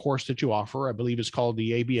podcast course that you offer, I believe, is called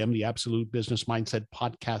the ABM, the Absolute Business Mindset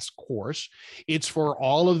Podcast Course. It's for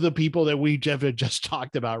all of the people that we just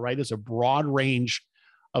talked about, right? It's a broad range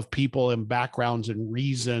of people and backgrounds and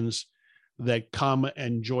reasons that come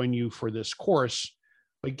and join you for this course.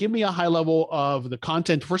 but give me a high level of the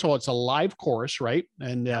content. First of all, it's a live course, right?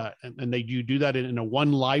 And you do that in a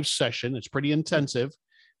one live session. It's pretty intensive.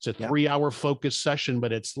 It's a 3-hour focused session,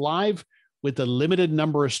 but it's live with a limited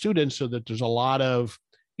number of students so that there's a lot of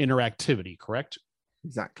interactivity, correct?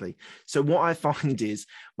 Exactly. So what I find is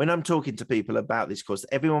when I'm talking to people about this course,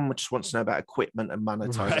 everyone just wants to know about equipment and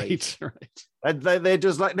monetization. Right. And they're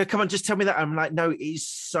just like, no, come on, just tell me that. I'm like, no, it is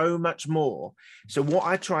so much more. So what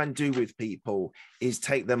I try and do with people is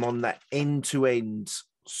take them on that end-to-end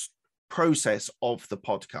process of the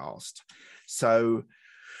podcast. So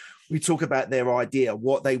we talk about their idea,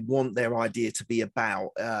 what they want their idea to be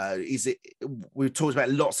about. We've talked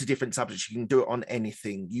about lots of different subjects. You can do it on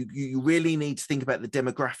anything. You really need to think about the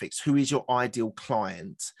demographics. Who is your ideal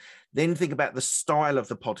client? Then think about the style of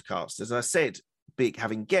the podcast. As I said,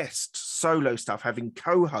 having guests, solo stuff, having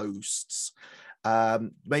co-hosts,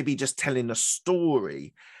 maybe just telling a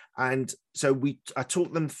story. And so I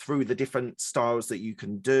talk them through the different styles that you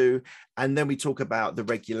can do. And then we talk about the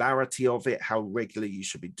regularity of it, how regularly you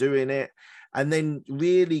should be doing it. And then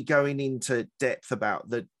really going into depth about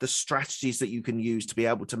the strategies that you can use to be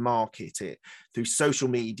able to market it through social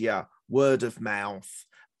media, word of mouth,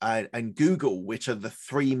 and Google, which are the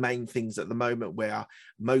 3 main things at the moment where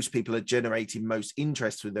most people are generating most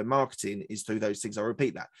interest with their marketing is through those things. I'll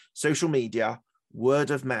repeat that. Social media,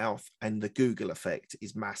 word of mouth, and the Google effect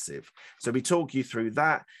is massive. So we talk you through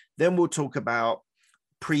that. Then we'll talk about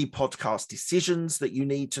pre-podcast decisions that you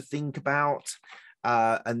need to think about.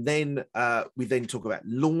 And then we then talk about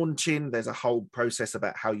launching. There's a whole process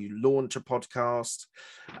about how you launch a podcast.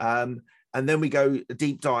 And then we go a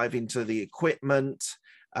deep dive into the equipment.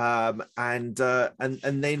 And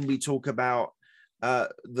then we talk about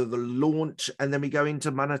the launch, and then we go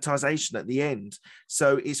into monetization at the end.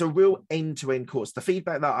 So it's a real end-to-end course. The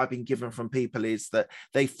feedback that I've been given from people is that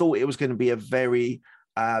they thought it was going to be a very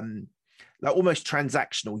like almost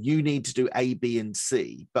transactional. You need to do A, B, and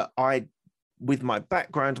C. But with my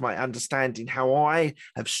background, my understanding, how I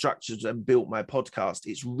have structured and built my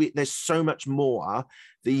podcast, there's so much more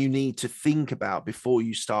that you need to think about before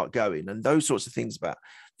you start going. And those sorts of things about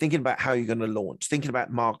thinking about how you're going to launch, thinking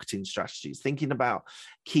about marketing strategies, thinking about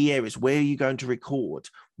key areas. Where are you going to record?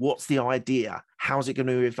 What's the idea? How's it going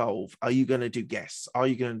to evolve? Are you going to do guests? Are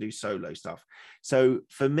you going to do solo stuff? So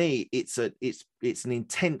for me, it's an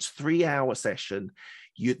intense 3-hour session.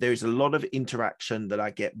 There's a lot of interaction that I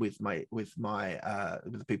get with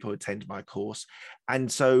the people who attend my course.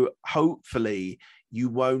 And so hopefully you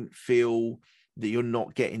won't feel that you're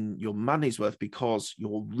not getting your money's worth, because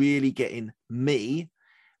you're really getting me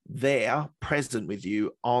there present with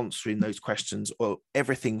you, answering those questions, or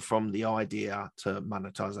everything from the idea to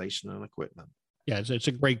monetization and equipment. Yeah, it's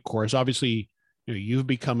a great course. Obviously, you've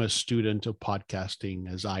become a student of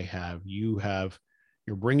podcasting, as I have. You're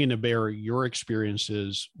bringing to bear your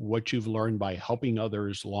experiences, what you've learned by helping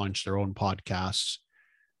others launch their own podcasts.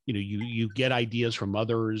 You get ideas from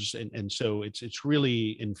others. And so it's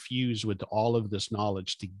really infused with all of this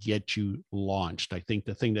knowledge to get you launched. I think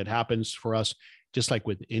the thing that happens for us, just like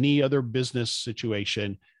with any other business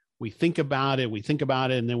situation, we think about it,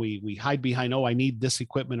 and then we hide behind, I need this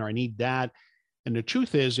equipment or I need that. And the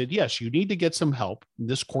truth is that, yes, you need to get some help.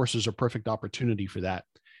 This course is a perfect opportunity for that.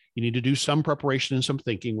 You need to do some preparation and some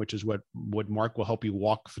thinking, which is what Mark will help you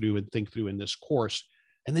walk through and think through in this course.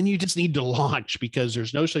 And then you just need to launch, because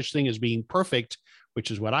there's no such thing as being perfect,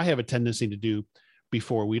 which is what I have a tendency to do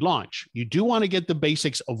before we launch. You do want to get the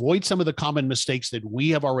basics, avoid some of the common mistakes that we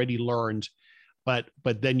have already learned, but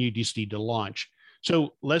then you just need to launch.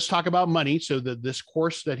 So let's talk about money. So this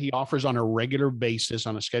course that he offers on a regular basis,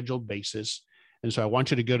 on a scheduled basis. And so I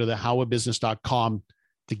want you to go to thehowabusiness.com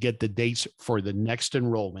to get the dates for the next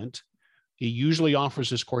enrollment. He usually offers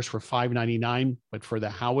this course for $5.99, but for the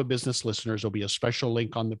How a Business listeners, there'll be a special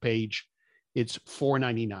link on the page. It's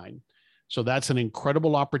 $4.99. So that's an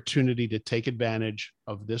incredible opportunity to take advantage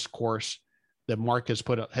of this course that Mark has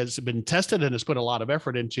been tested and has put a lot of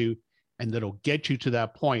effort into, and that'll get you to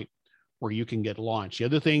that point where you can get launched. The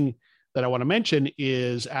other thing that I want to mention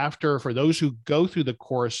is, for those who go through the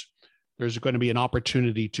course, there's going to be an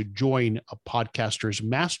opportunity to join a podcaster's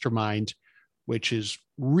mastermind, which is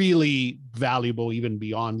really valuable even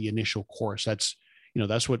beyond the initial course. That's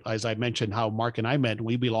what, as I mentioned, how Mark and I met.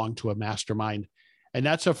 We belong to a mastermind, and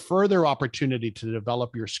that's a further opportunity to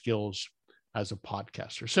develop your skills as a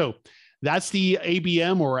podcaster. So that's the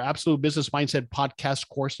ABM, or Absolute Business Mindset podcast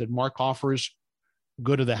course that Mark offers.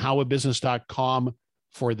 Go to thehowabusiness.com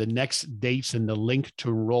for the next dates and the link to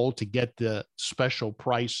enroll to get the special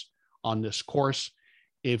price on this course.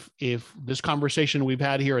 If this conversation we've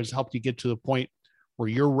had here has helped you get to the point where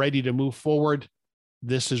you're ready to move forward,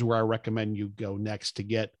 this is where I recommend you go next to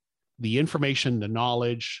get the information, the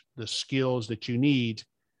knowledge, the skills that you need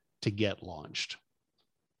to get launched.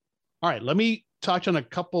 All right, let me touch on a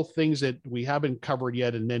couple things that we haven't covered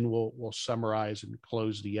yet, and then we'll summarize and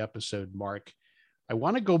close the episode, Mark. I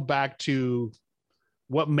want to go back to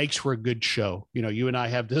what makes for a good show. You know, you and I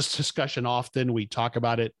have this discussion often. We talk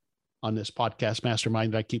about it on this podcast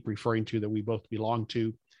mastermind that I keep referring to that we both belong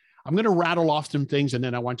to. I'm going to rattle off some things, and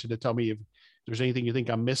then I want you to tell me if there's anything you think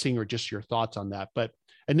I'm missing or just your thoughts on that.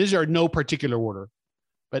 And these are no particular order,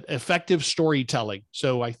 but effective storytelling.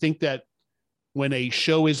 So I think that when a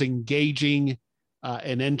show is engaging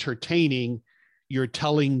and entertaining, you're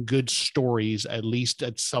telling good stories, at least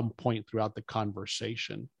at some point throughout the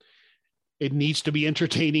conversation. It needs to be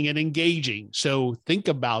entertaining and engaging. So think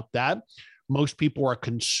about that. Most people are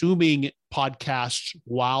consuming podcasts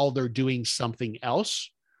while they're doing something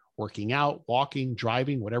else, working out, walking,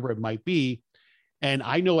 driving, whatever it might be. And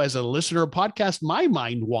I know as a listener of podcasts, my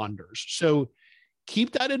mind wanders. So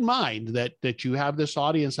keep that in mind, that you have this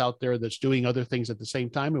audience out there that's doing other things at the same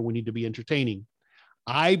time, and we need to be entertaining.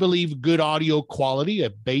 I believe good audio quality, a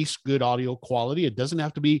base good audio quality. It doesn't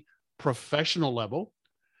have to be professional level,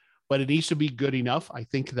 but it needs to be good enough. I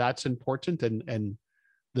think that's important. And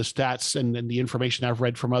the stats and the information I've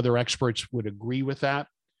read from other experts would agree with that.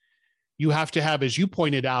 You have to have, as you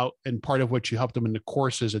pointed out, and part of what you help them in the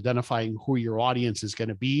course is identifying who your audience is going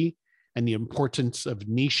to be and the importance of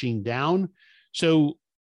niching down. So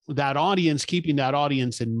that audience, keeping that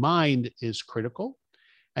audience in mind is critical.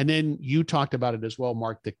 And then you talked about it as well,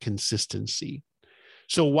 Mark, the consistency.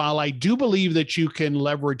 So while I do believe that you can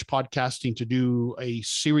leverage podcasting to do a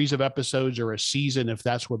series of episodes or a season, if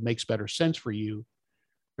that's what makes better sense for you,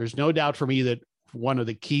 there's no doubt for me that one of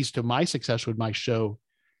the keys to my success with my show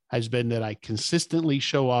has been that I consistently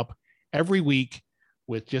show up every week,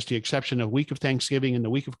 with just the exception of week of Thanksgiving and the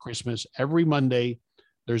week of Christmas. Every Monday,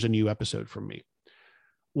 there's a new episode from me.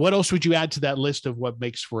 What else would you add to that list of what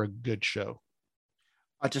makes for a good show?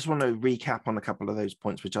 I just want to recap on a couple of those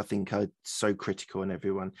points, which I think are so critical in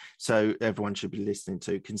everyone. So everyone should be listening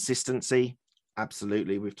to. Consistency,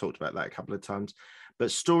 absolutely. We've talked about that a couple of times.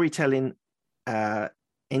 But storytelling,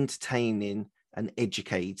 entertaining and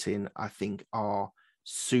educating, I think, are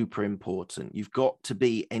super important. You've got to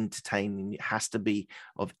be entertaining. It has to be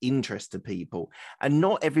of interest to people. And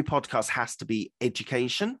not every podcast has to be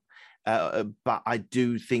education. But I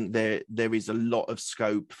do think there is a lot of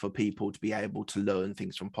scope for people to be able to learn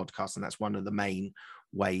things from podcasts. And that's one of the main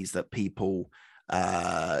ways that people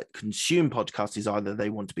consume podcasts, is either they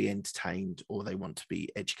want to be entertained or they want to be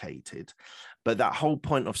educated. But that whole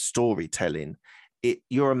point of storytelling,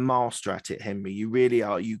 you're a master at it, Henry. You really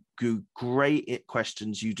are. You do great at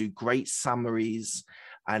questions. You do great summaries.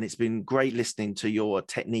 And it's been great listening to your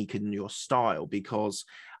technique and your style, because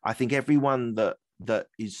I think everyone that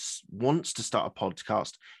wants to start a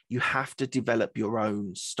podcast, you have to develop your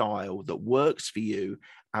own style that works for you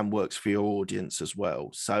and works for your audience as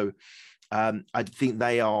well. So I think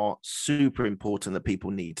they are super important, that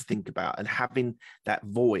people need to think about, and having that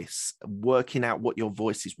voice, working out what your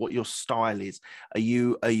voice is, what your style is. Are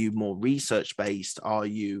you more research based? Are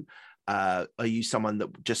you someone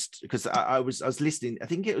that just, because I was listening, I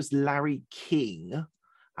think it was Larry King,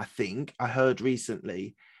 I think I heard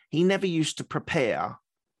recently, he never used to prepare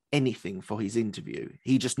anything for his interview.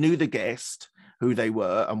 He just knew the guest, who they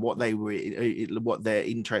were and what their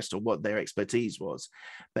interest or what their expertise was.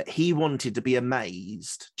 But he wanted to be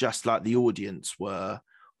amazed, just like the audience were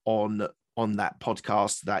on that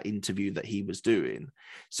podcast, that interview that he was doing.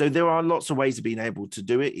 So there are lots of ways of being able to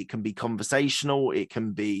do it. It can be conversational. It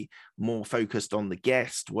can be more focused on the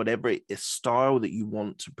guest, whatever it is, style that you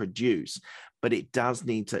want to produce. But it does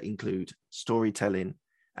need to include storytelling,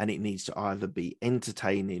 and it needs to either be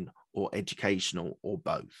entertaining or educational or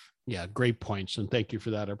both. Yeah, great points. And thank you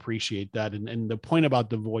for that. I appreciate that. And the point about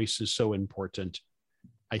the voice is so important.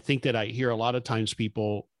 I think that I hear a lot of times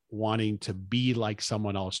people wanting to be like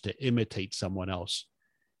someone else, to imitate someone else.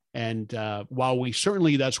 And while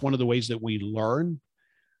that's one of the ways that we learn,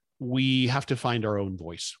 we have to find our own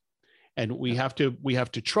voice. And we have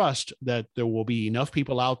to trust that there will be enough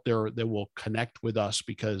people out there that will connect with us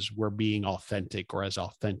because we're being authentic, or as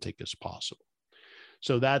authentic as possible.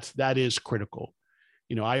 So that is critical.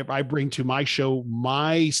 You know, I bring to my show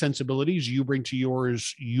my sensibilities, you bring to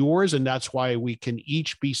yours, and that's why we can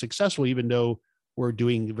each be successful, even though we're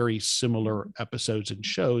doing very similar episodes and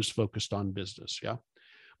shows focused on business. Yeah.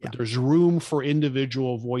 But there's room for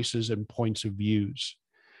individual voices and points of views.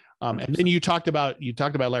 And then you talked about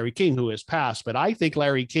Larry King, who has passed, but I think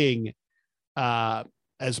Larry King,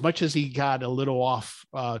 as much as he got a little off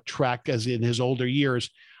track as in his older years,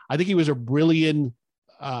 I think he was a brilliant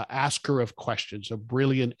asker of questions, a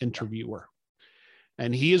brilliant interviewer.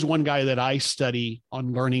 And he is one guy that I study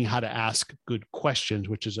on learning how to ask good questions,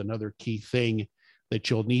 which is another key thing that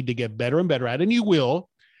you'll need to get better and better at. And you will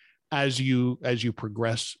as you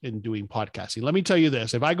progress in doing podcasting. Let me tell you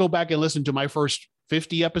this, if I go back and listen to my first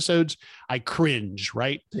 50 episodes, I cringe,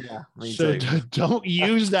 right? Yeah. So don't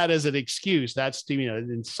use that as an excuse. That's,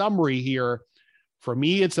 in summary here, for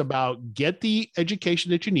me, it's about get the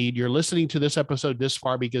education that you need. You're listening to this episode this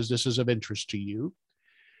far because this is of interest to you.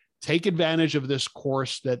 Take advantage of this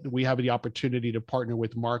course that we have the opportunity to partner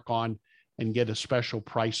with Mark on and get a special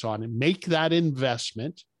price on, and make that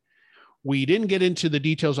investment. We didn't get into the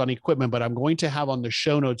details on equipment, but I'm going to have on the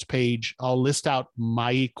show notes page, I'll list out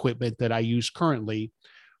my equipment that I use currently.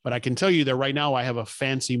 But I can tell you that right now I have a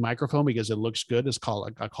fancy microphone because it looks good. I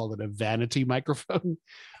call it a vanity microphone.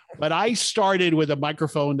 But I started with a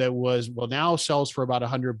microphone that now sells for about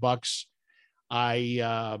 $100.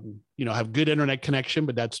 I, have good internet connection,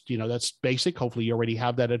 but that's basic. Hopefully you already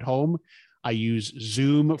have that at home. I use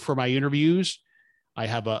Zoom for my interviews. I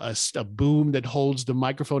have a boom that holds the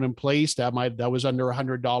microphone in place. That was under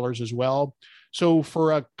 $100 as well. So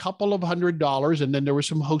for a couple of $100, and then there were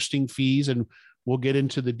some hosting fees, and we'll get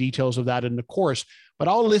into the details of that in the course. But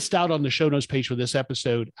I'll list out on the show notes page for this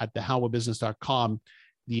episode at thehowofbusiness.com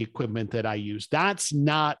the equipment that I use. That's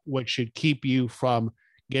not what should keep you from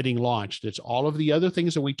getting launched. It's all of the other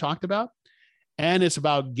things that we talked about. And it's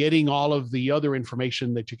about getting all of the other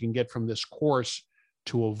information that you can get from this course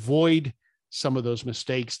to avoid some of those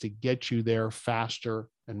mistakes, to get you there faster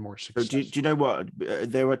and more successful. Do you know what?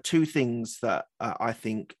 There are two things that I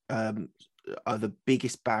think are the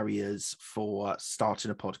biggest barriers for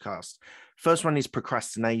starting a podcast. First one is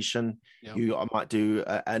procrastination. Yep. You might do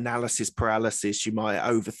analysis paralysis. You might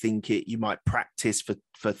overthink it. You might practice for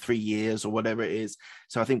 3 years or whatever it is.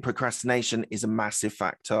 So I think procrastination is a massive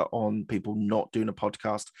factor on people not doing a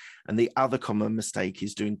podcast. And the other common mistake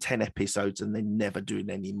is doing 10 episodes and then never doing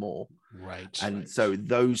any more. Right. And so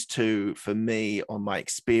those two, for me, on my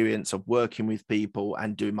experience of working with people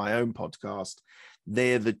and doing my own podcast,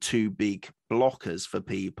 they're the two big blockers for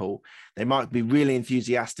people. They might be really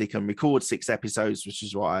enthusiastic and record 6 episodes, which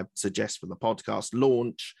is what I suggest for the podcast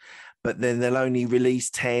launch, but then they'll only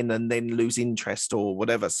release 10 and then lose interest or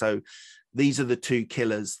whatever. So these are the two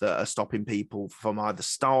killers that are stopping people from either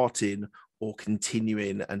starting or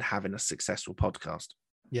continuing and having a successful podcast.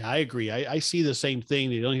 Yeah, I agree. I see the same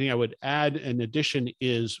thing. The only thing I would add in addition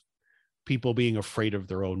is people being afraid of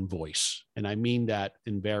their own voice. And I mean that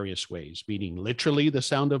in various ways, meaning literally the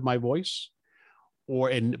sound of my voice,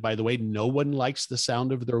 and by the way, no one likes the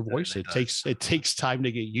sound of their voice. It takes time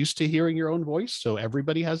to get used to hearing your own voice. So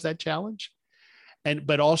everybody has that challenge.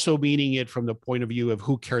 But also meaning it from the point of view of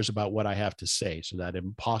who cares about what I have to say. So that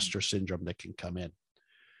imposter syndrome that can come in.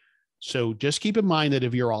 So just keep in mind that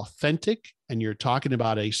if you're authentic and you're talking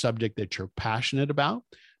about a subject that you're passionate about,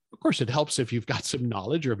 of course, it helps if you've got some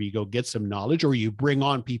knowledge, or if you go get some knowledge, or you bring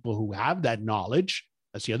on people who have that knowledge.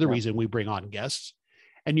 That's the other reason we bring on guests.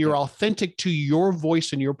 And you're authentic to your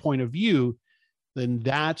voice and your point of view, then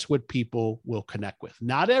that's what people will connect with.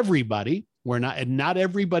 Not everybody. Not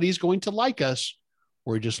everybody's going to like us.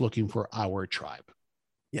 We're just looking for our tribe.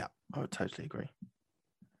 Yeah, I would totally agree.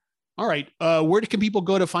 All right. Where can people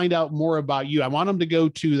go to find out more about you? I want them to go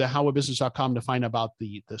to thehowofbusiness.com to find out about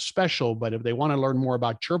the special, but if they want to learn more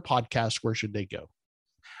about your podcast, where should they go?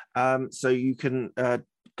 So you can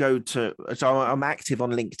so I'm active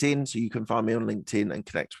on LinkedIn, so you can find me on LinkedIn and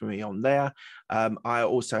connect with me on there. I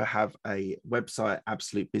also have a website,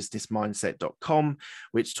 absolutebusinessmindset.com,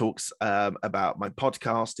 which talks about my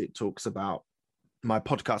podcast. It talks about my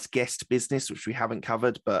podcast guest business, which we haven't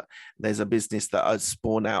covered, but there's a business that has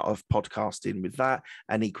spawned out of podcasting with that,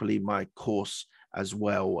 and equally my course as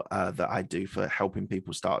well that I do for helping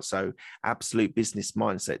people start. So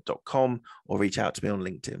absolutebusinessmindset.com, or reach out to me on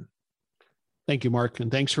LinkedIn. Thank you, Mark.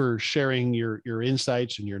 And thanks for sharing your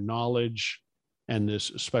insights and your knowledge and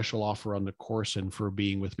this special offer on the course, and for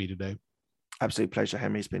being with me today. Absolute pleasure,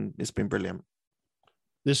 Henry. It's been brilliant.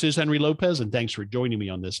 This is Henry Lopez, and thanks for joining me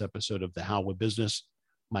on this episode of The How of Business.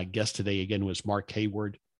 My guest today again was Mark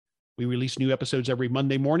Hayward. We release new episodes every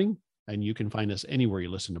Monday morning, and you can find us anywhere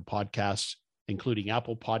you listen to podcasts, including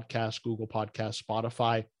Apple Podcasts, Google Podcasts,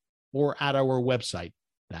 Spotify, or at our website,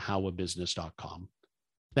 thehowofbusiness.com.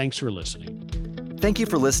 Thanks for listening. Thank you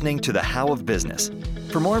for listening to The How of Business.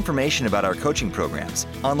 For more information about our coaching programs,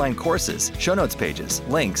 online courses, show notes pages,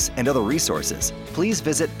 links, and other resources, please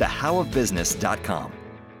visit thehowofbusiness.com.